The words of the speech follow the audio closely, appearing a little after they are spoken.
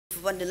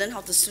you want to learn how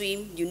to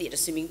swim, you need a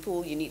swimming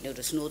pool, you need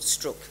the snow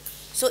stroke.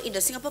 So in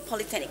the Singapore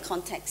Polytechnic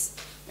context,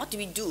 what do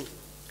we do?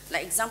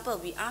 Like example,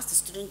 we ask the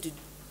student to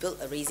build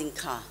a racing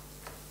car.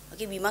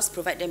 Okay, we must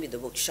provide them with the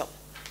workshop,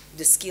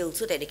 the skill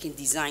so that they can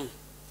design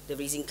the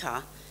racing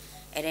car,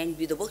 and then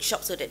with the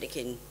workshop so that they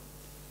can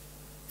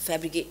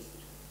fabricate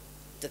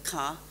the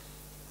car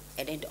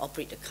and then to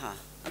operate the car.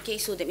 Okay,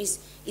 so that means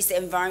it's the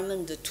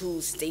environment, the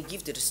tools they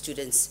give to the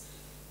students.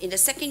 In the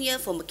second year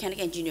for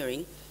mechanical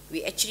engineering,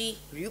 we actually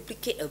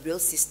replicate a real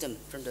system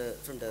from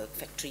the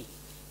factory,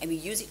 and we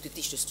use it to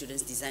teach the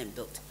students design and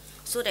build.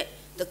 So that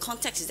the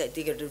context is that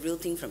they get the real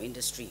thing from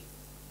industry.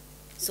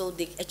 So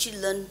they actually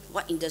learn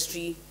what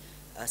industry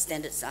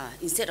standards are.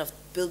 Instead of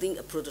building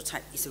a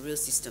prototype, it's a real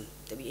system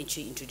that we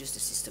actually introduce the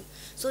system.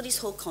 So this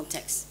whole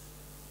context.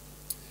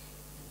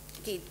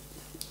 Okay,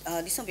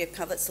 this one we have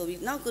covered. So we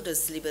now go to the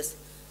syllabus.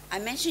 I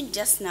mentioned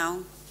just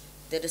now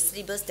that the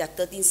syllabus, there are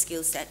 13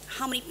 skill sets.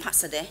 How many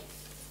parts are there?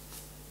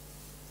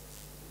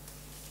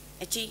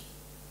 Actually,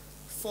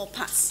 4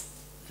 parts,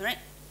 correct?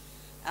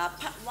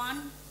 Part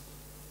 1,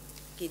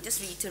 okay,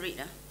 just reiterate.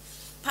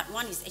 Part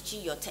 1 is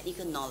actually your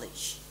technical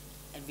knowledge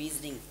and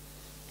reasoning.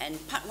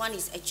 And part 1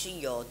 is actually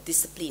your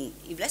discipline.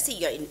 If let's say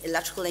you're in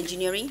electrical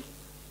engineering,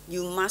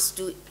 you must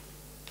do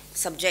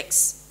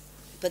subjects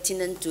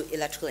pertinent to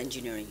electrical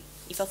engineering.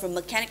 If you're from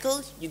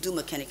mechanical, you do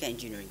mechanical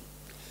engineering.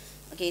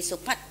 Okay, so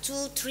part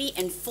 2, 3,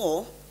 and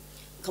 4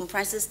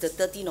 comprises the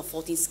 13 or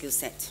 14 skill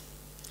set.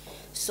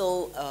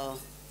 So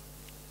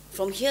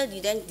from here,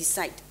 you then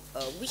decide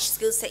which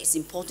skill set is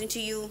important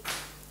to you.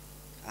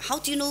 How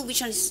do you know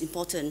which one is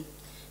important?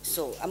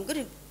 So I'm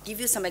going to give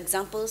you some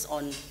examples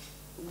on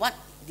what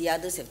the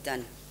others have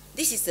done.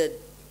 This is the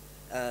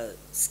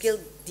skill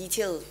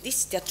detail.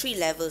 There are 3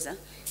 levels.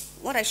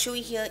 What I show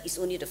you here is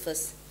only the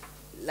first,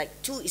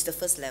 like 2 is the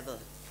first level.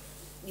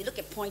 You look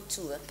at point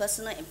 2,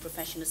 personal and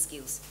professional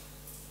skills.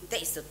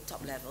 That is the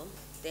top level.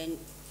 Then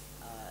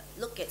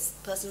look at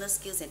personal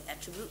skills and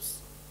attributes,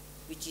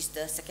 which is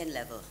the second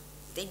level.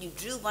 Then you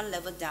drill 1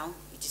 level down,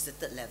 which is the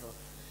third level.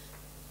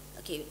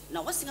 Okay,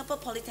 now what Singapore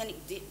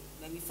Polytechnic did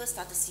when we first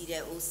started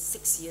CDIO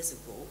 6 years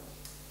ago,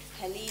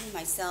 Helene,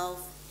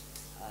 myself,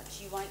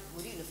 GY,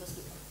 were you in the first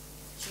group?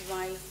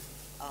 GY,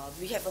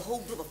 we have a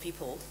whole group of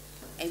people,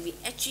 and we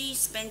actually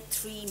spent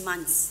 3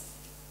 months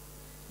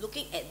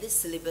looking at this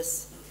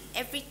syllabus.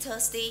 Every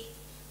Thursday,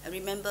 I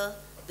remember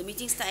the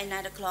meeting started at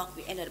 9 o'clock,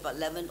 we end at about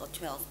 11 or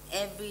 12,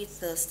 every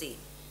Thursday.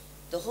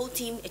 The whole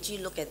team actually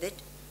look at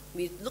it.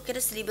 We look at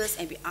the syllabus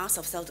and we ask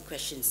ourselves the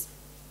questions.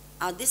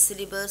 Are this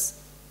syllabus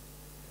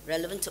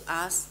relevant to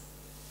us?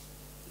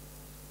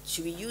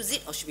 Should we use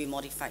it or should we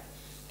modify it?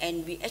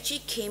 And we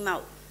actually came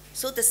out.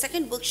 So the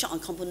second workshop on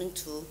component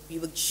 2, we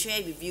will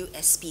share with you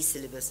SP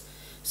syllabus.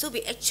 So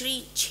we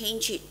actually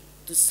change it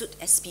to suit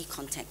SP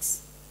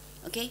context.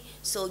 Okay,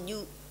 so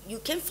you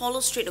can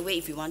follow straight away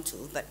if you want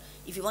to, but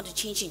if you want to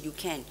change it, you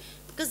can.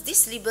 Because this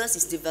syllabus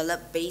is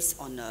developed based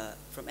on,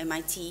 from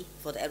MIT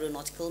for the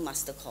aeronautical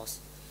master course.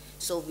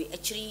 So we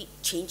actually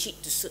change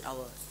it to suit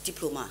our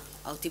diploma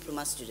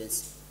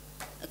students.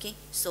 Okay,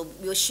 so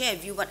we'll share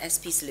with you what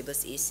SP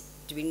syllabus is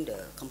during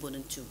the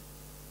component 2.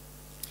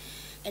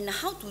 And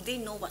how do they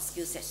know what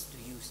skill sets to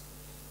use?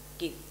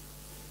 Okay,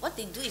 what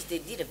they do is they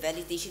did a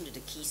validation to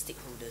the key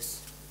stakeholders.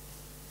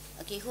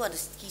 Okay, who are the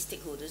key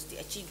stakeholders? They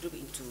actually group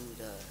into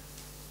the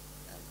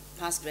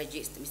past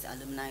graduates, that means the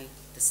alumni,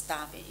 the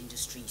staff and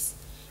industries.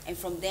 And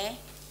from there,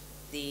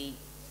 they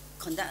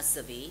conduct a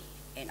survey,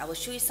 and I will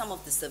show you some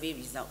of the survey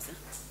results.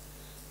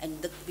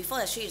 And before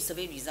I show you the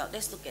survey result,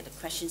 let's look at the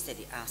questions that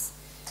they asked.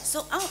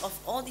 So out of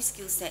all these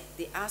skill sets,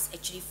 they asked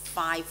actually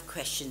 5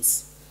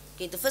 questions.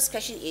 Okay, the first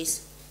question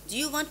is, do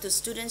you want the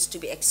students to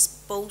be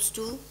exposed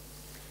to?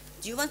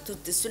 Do you want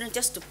the students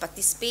just to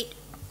participate,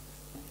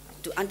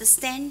 to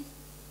understand,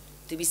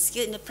 to be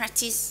skilled in the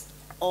practice,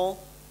 or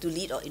to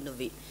lead or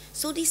innovate?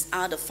 So these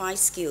are the 5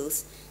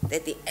 skills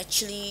that they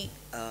actually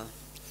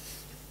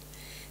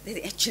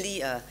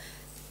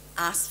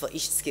ask for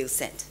each skill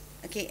set.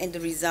 Okay, and the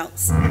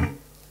results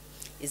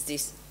is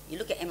this. You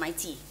look at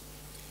MIT.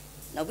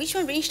 Now, which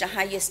one ranged the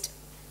highest?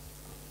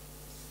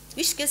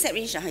 Which skill set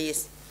ranged the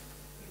highest?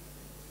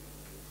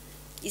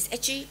 It's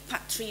actually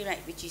part 3,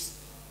 right? Which is,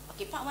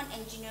 okay, part 1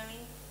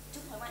 engineering,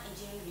 2.1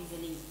 engineering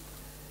reasoning.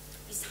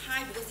 It's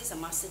high because these are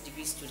master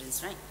degree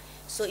students, right?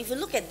 So if you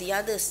look at the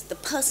others, the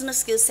personal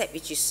skill set,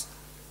 which is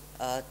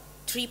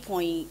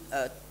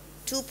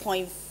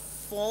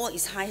 2.4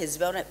 is high as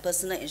well, right?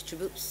 Personal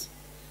attributes.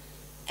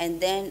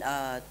 And then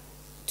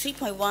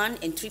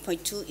 3.1 and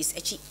 3.2 is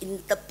actually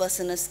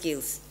interpersonal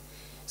skills.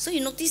 So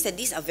you notice that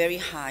these are very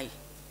high.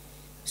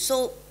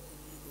 So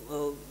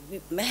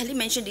Helene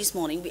mentioned this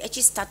morning, we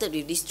actually started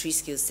with these 3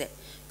 skill sets: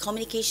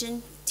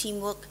 communication,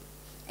 teamwork,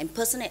 and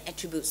personal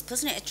attributes.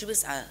 Personal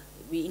attributes are,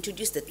 we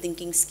introduced the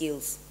thinking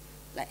skills,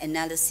 like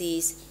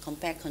analysis,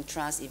 compare,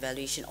 contrast,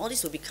 evaluation. All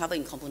this will be covered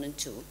in component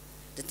 2,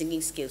 the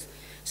thinking skills.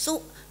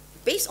 So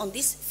based on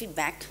this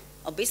feedback,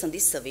 or based on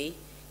this survey,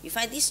 you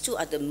find these 2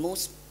 are the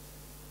most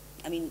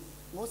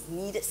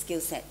needed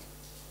skill set.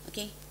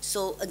 Okay,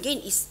 so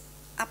again,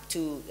 up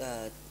to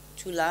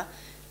Chula,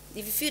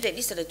 if you feel that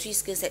these are the 3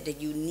 skill set that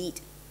you need,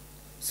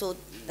 so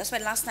that's why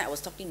last night I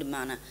was talking to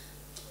Mana.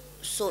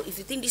 So if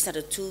you think these are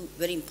the 2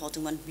 very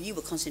important ones, we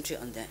will concentrate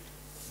on that.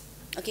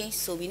 Okay,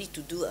 so we need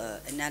to do an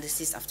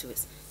analysis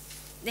afterwards.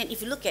 Then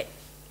if you look at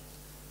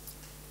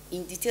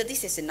in detail,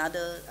 this is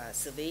another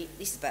survey.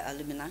 This is by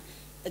alumni.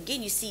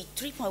 Again, you see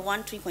 3.1,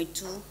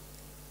 3.2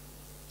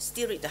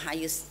 still rate the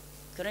highest,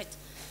 correct?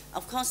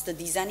 Of course, the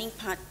designing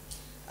part,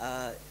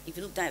 if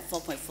you look down at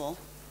 4.4,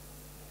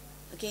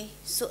 okay?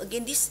 So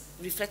again, this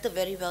reflected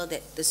very well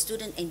that the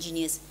student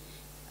engineers,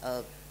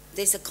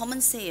 there's a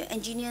common say,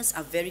 engineers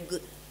are very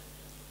good,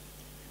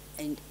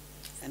 and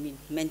I mean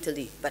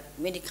mentally, but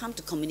when it comes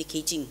to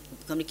communicating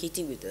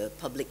with the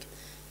public,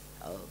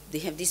 they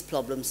have these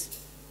problems,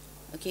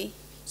 okay?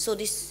 So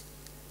this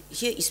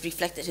here is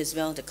reflected as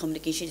well, that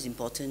communication is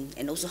important,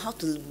 and also how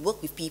to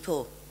work with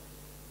people.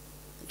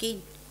 Okay,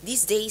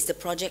 these days the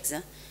projects,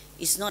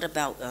 it's not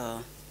about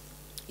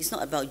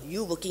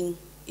you working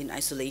in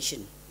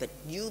isolation, but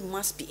you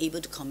must be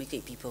able to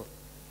communicate with people,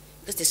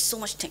 because there's so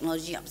much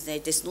technology up there.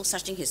 There's no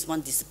such thing as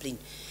one discipline.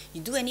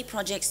 You do any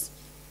projects,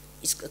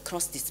 it's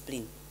across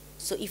discipline.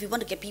 So if you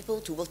want to get people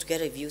to work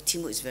together with you,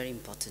 teamwork is very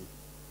important.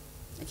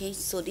 Okay,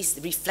 so this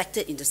is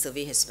reflected in the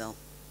survey as well.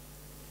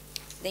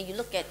 Then you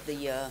look at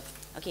the,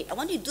 okay, I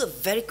want you to do a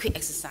very quick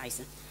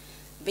exercise.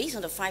 Based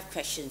on the 5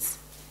 questions,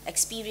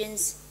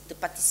 experience to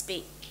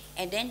participate,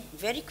 and then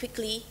very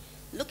quickly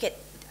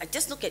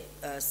just look at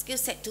skill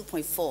set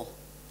 2.4,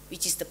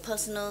 which is the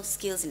personal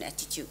skills and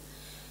attitude.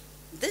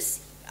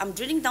 This, I'm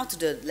drilling down to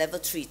the level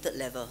 3, third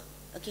level.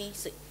 Okay,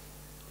 so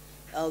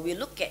we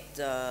look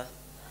at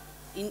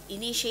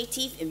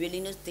initiative and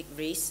willingness to take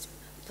risks,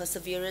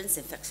 perseverance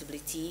and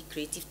flexibility,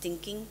 creative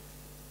thinking,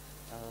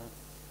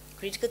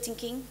 critical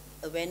thinking,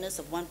 awareness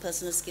of one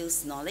personal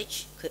skills,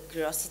 knowledge,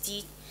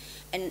 curiosity.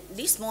 And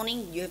this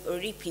morning you have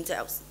already printed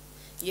out,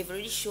 you have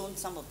already shown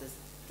some of the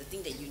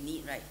thing that you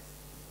need, right?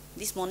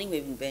 This morning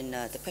when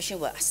the question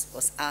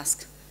was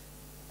asked,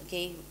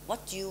 okay,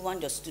 what do you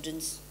want your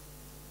students,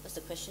 what's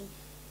the question?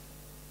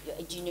 Your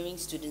engineering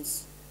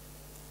students.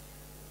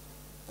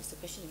 What's the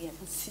question again? I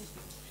can't see.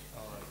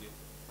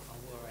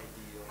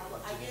 Our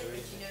ideal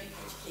engineering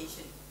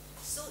education.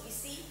 So you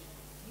see,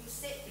 you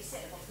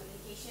said about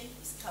communication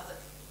is covered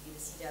in the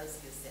CDIO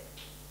skill set.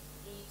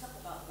 When you talk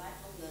about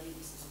lifelong learning,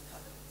 is also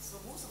covered. So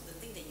most of the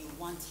things that you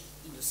want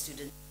in your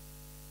student.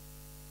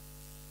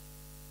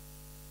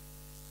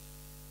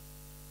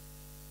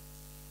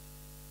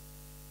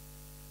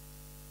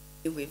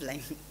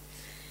 Wavelength.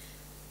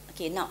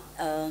 Okay, now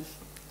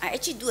I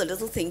actually do a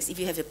little things. If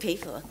you have a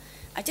paper,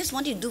 I just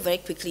want you to do very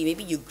quickly.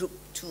 Maybe you group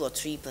 2 or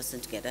 3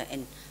 persons together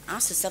and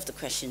ask yourself the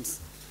questions.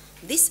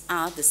 These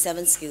are the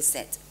 7 skill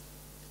sets.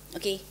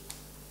 Okay.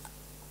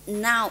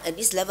 Now, at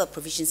this level of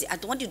proficiency, I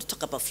don't want you to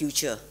talk about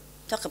future.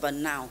 Talk about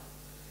now.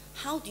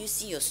 How do you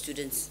see your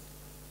students?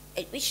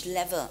 At which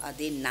level are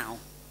they now?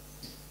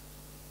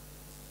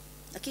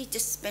 Okay,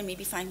 just spend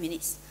maybe 5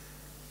 minutes.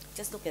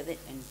 Just look at it,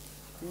 and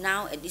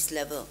now at this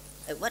level,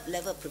 at what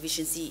level of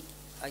proficiency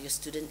are your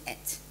students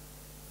at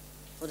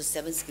for the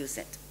 7 skill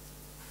set?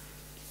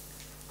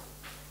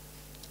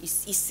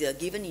 It's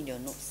given in your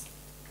notes.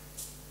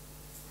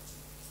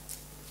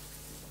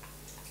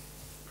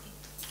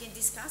 You can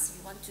discuss if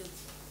you want to.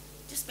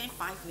 Just spend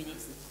 5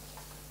 minutes.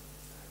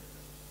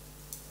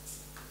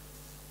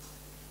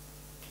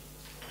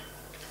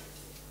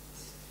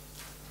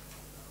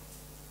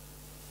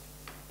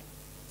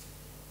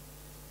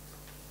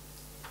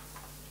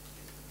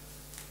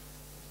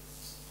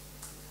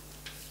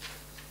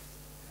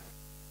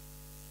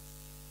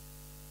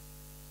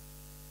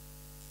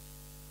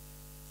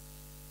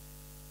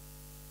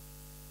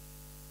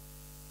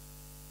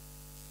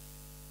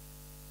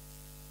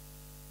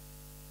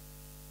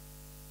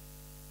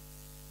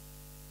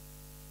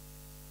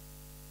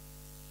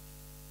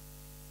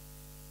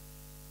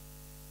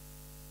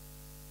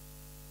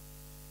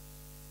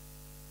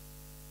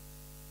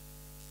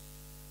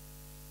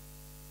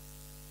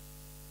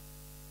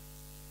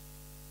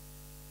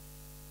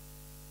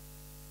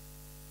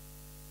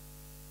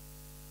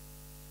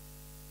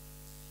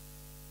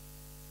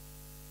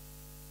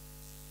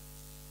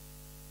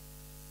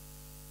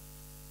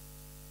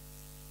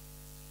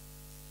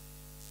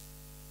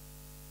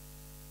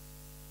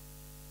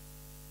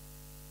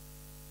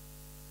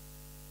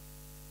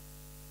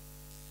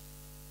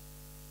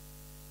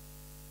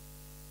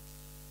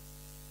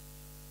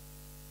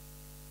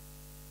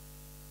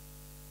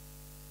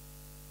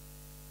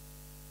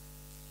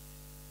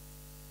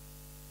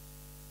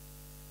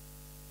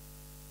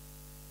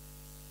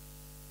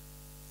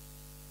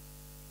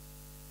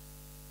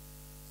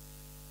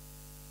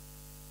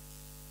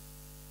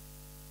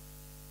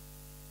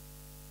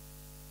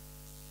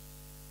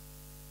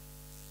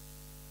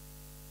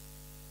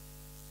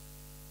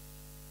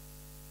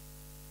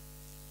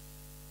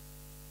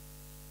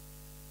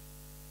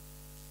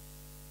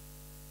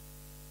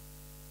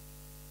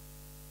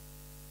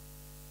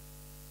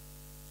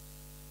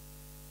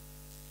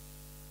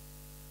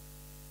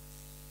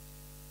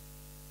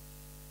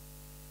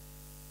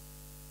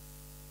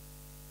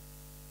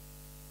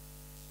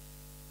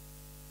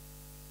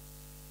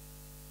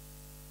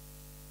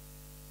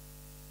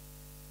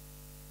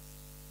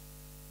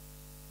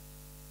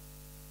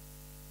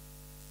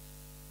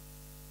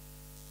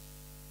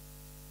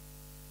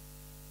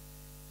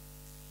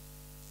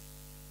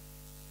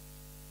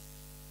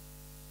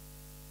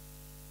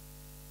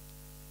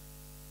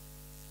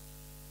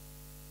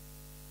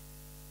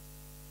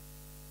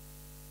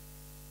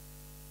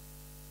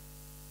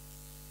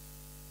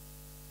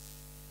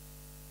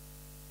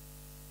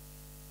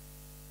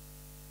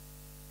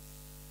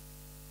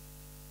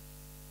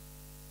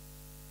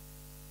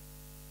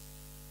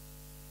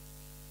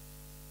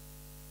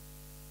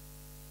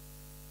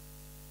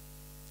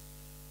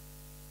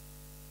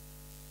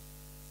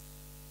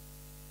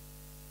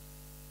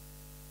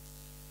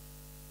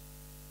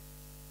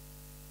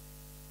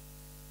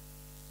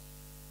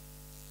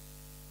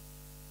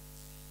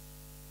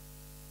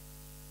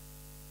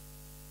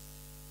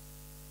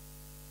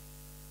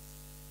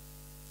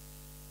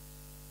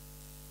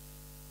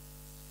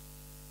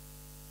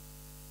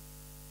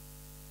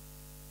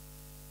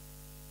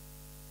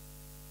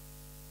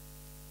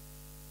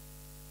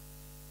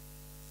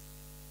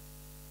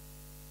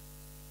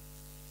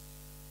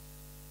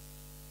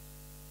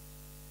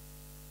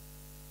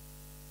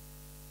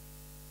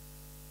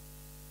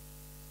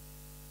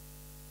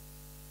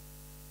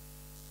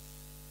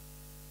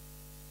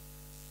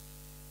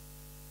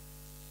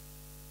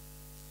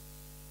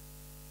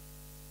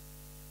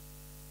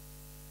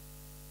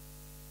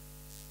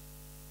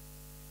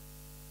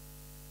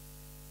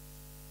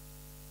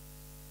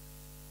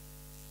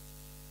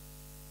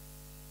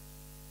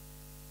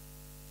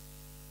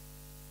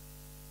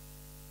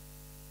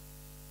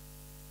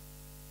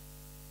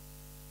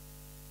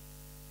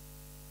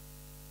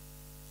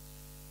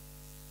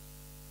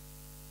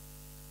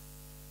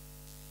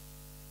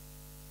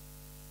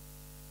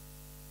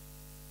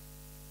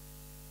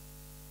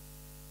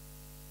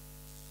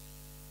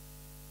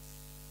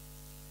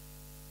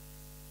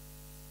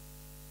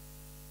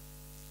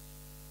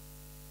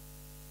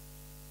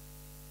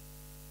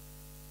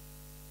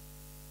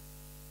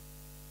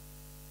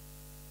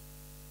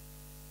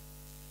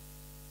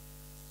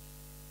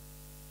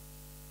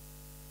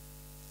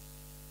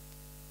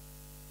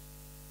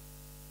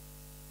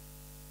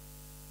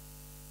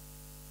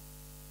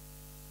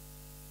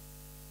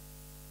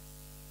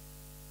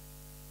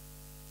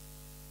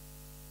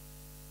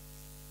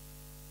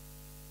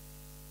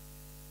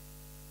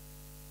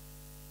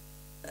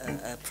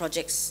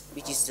 projects,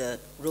 which is the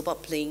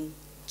robot playing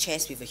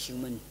chess with a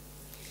human.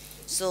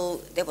 So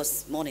that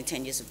was more than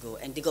 10 years ago,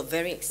 and they got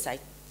very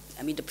excited.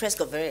 I mean, the press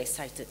got very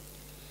excited.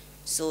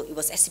 So it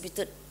was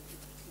exhibited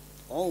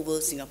all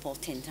over Singapore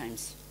 10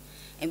 times.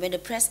 And when the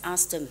press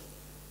asked them,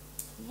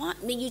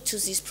 what made you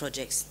choose these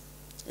projects?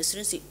 The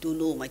students said, don't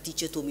know, my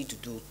teacher told me to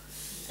do.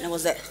 And I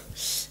was like,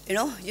 you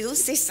know, you don't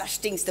say such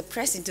things, the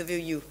press interview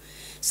you.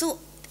 So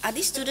are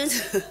these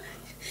students,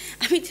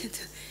 I mean,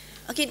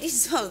 okay,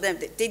 this is one of them.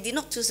 They did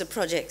not choose the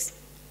projects.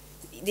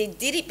 They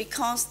did it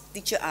because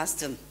teacher asked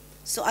them.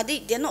 So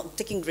they're not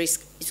taking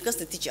risk, it's because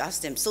the teacher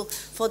asked them. So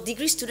for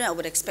degree student, I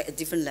would expect a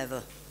different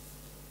level.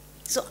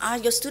 So are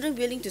your students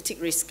willing to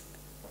take risk,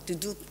 to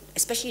do,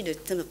 especially in the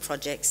terms of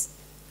projects?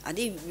 Are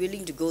they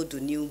willing to go to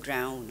new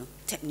ground, you know,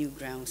 tap new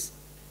grounds?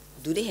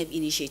 Do they have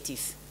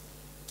initiative?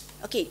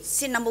 Okay,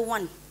 say number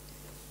one.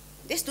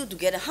 Let's do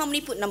together. How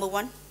many put number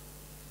one?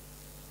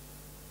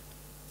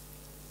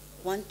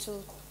 1,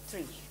 2,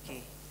 3.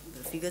 Okay,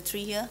 the figure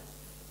 3 here.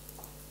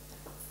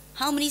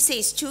 How many say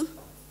it's 2?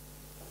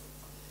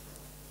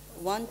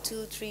 1,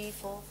 2, 3,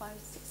 4, 5,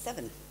 6,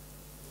 7.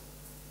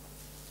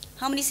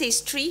 How many say it's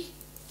 3?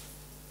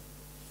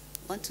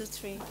 1, 2,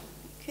 3.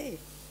 Okay.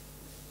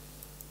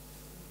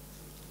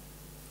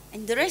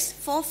 And the rest,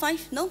 4,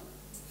 5, no?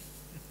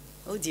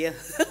 Oh dear,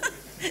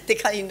 they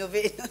can't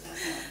innovate.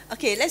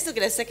 Okay, let's look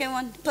at the second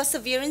one.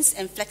 Perseverance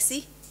and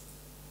flexi.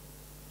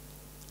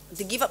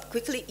 They give up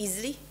quickly,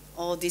 easily,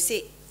 or they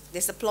say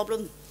there's a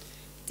problem.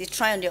 They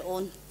try on their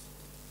own.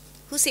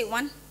 Who said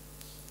 1?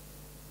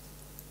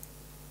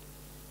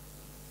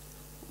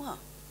 Wow.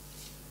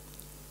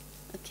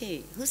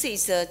 Okay, who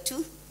says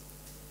 2?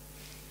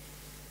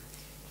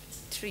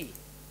 3.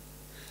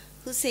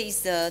 Who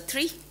says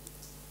 3?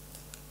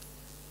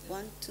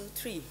 1, 2,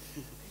 3.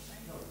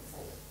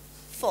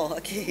 4,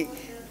 okay.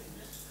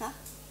 Huh?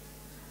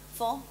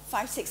 4,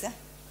 5, 6, huh?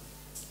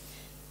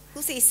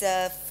 Who says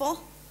 4?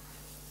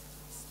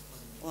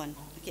 1.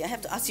 Okay, I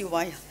have to ask you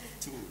why.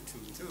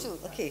 2,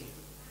 okay.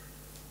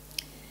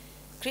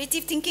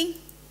 Creative thinking?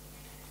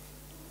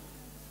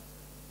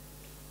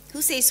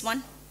 Who says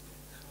 1?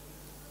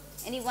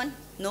 Anyone?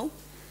 No?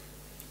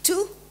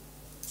 2?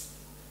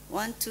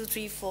 1, 2,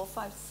 3, 4,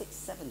 5, 6,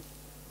 7.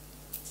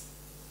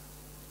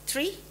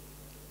 3?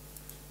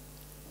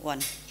 1.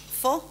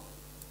 4?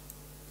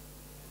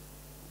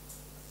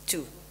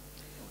 2.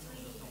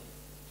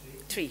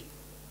 3.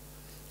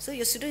 So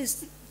your student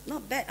is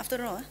not bad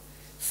after all.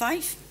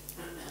 5?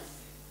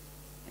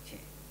 Okay.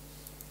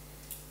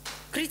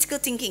 Critical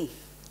thinking.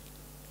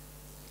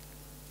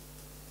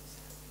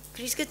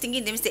 Critical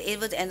thinking means they're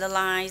able to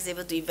analyze,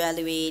 able to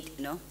evaluate,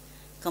 you know,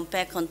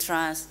 compare,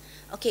 contrast.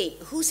 Okay,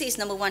 who says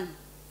number 1?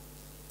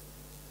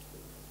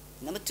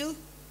 Number 2?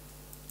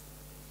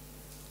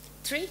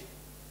 3?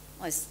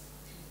 Oh, it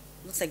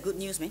looks like good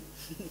news, man.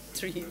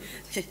 3.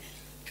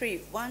 3.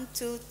 1,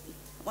 2,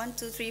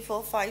 3,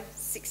 4, 5,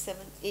 6,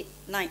 7, 8,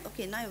 9.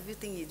 Okay, 9 of you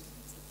think it.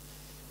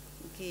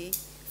 Okay.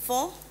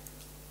 4?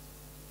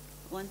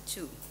 1,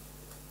 2,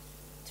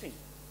 3.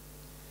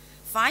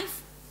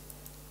 5?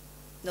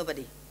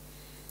 Nobody.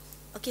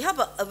 Okay, how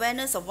about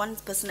awareness of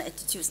one's personal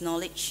attitudes,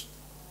 knowledge?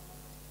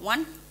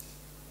 1?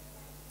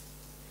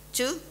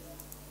 2? No,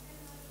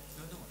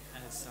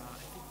 as I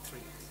think 3.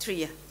 3,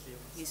 yeah.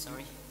 Okay,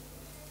 sorry.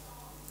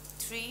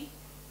 3.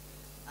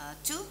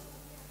 2?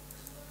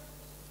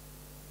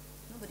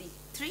 Nobody.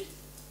 3?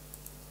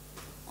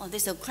 Oh,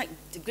 there's a quite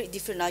great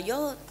difference. Now,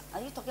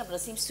 are you talking about the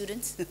same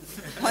students?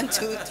 1,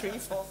 2, 3,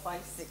 4,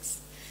 5,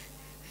 6.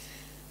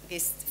 Okay,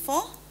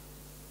 4?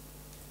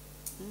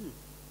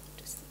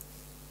 Interesting.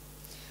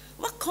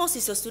 What course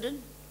is your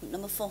student?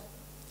 Number 4.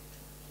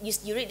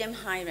 You rate them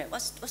high, right?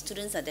 What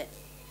students are that?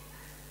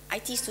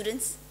 IT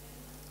students?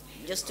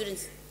 Your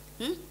students?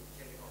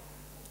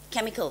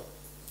 Chemical.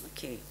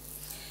 Okay.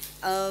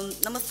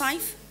 Number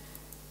 5?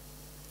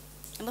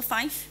 Number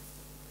 5?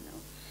 No.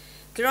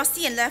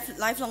 Curiosity and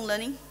lifelong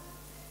learning?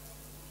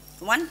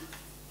 1?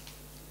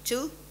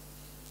 2?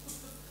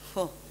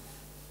 4?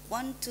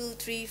 1, 2,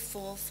 3,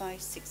 4,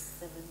 5, 6,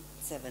 7,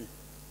 7.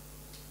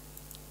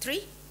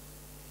 3?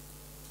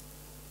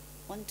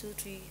 1, 2,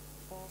 3,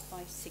 4,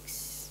 5,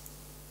 6.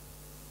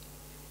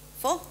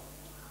 4?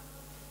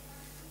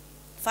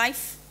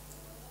 5?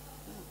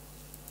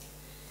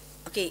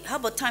 Okay, how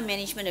about time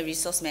management and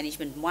resource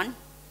management? 1?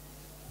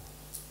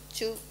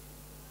 2?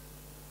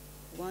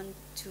 1,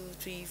 2,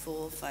 3,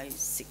 4, 5,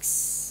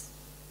 6.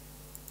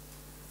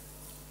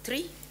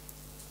 3?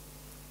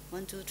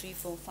 1, 2, 3,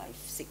 4, 5,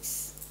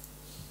 6.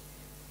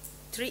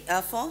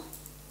 4?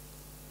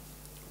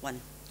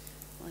 1.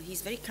 Well,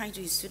 he's very kind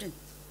to his student.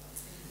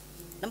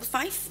 Number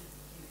 5?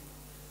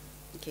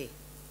 Okay.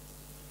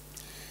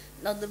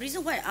 Now the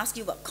reason why I ask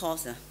you about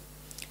course,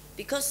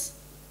 because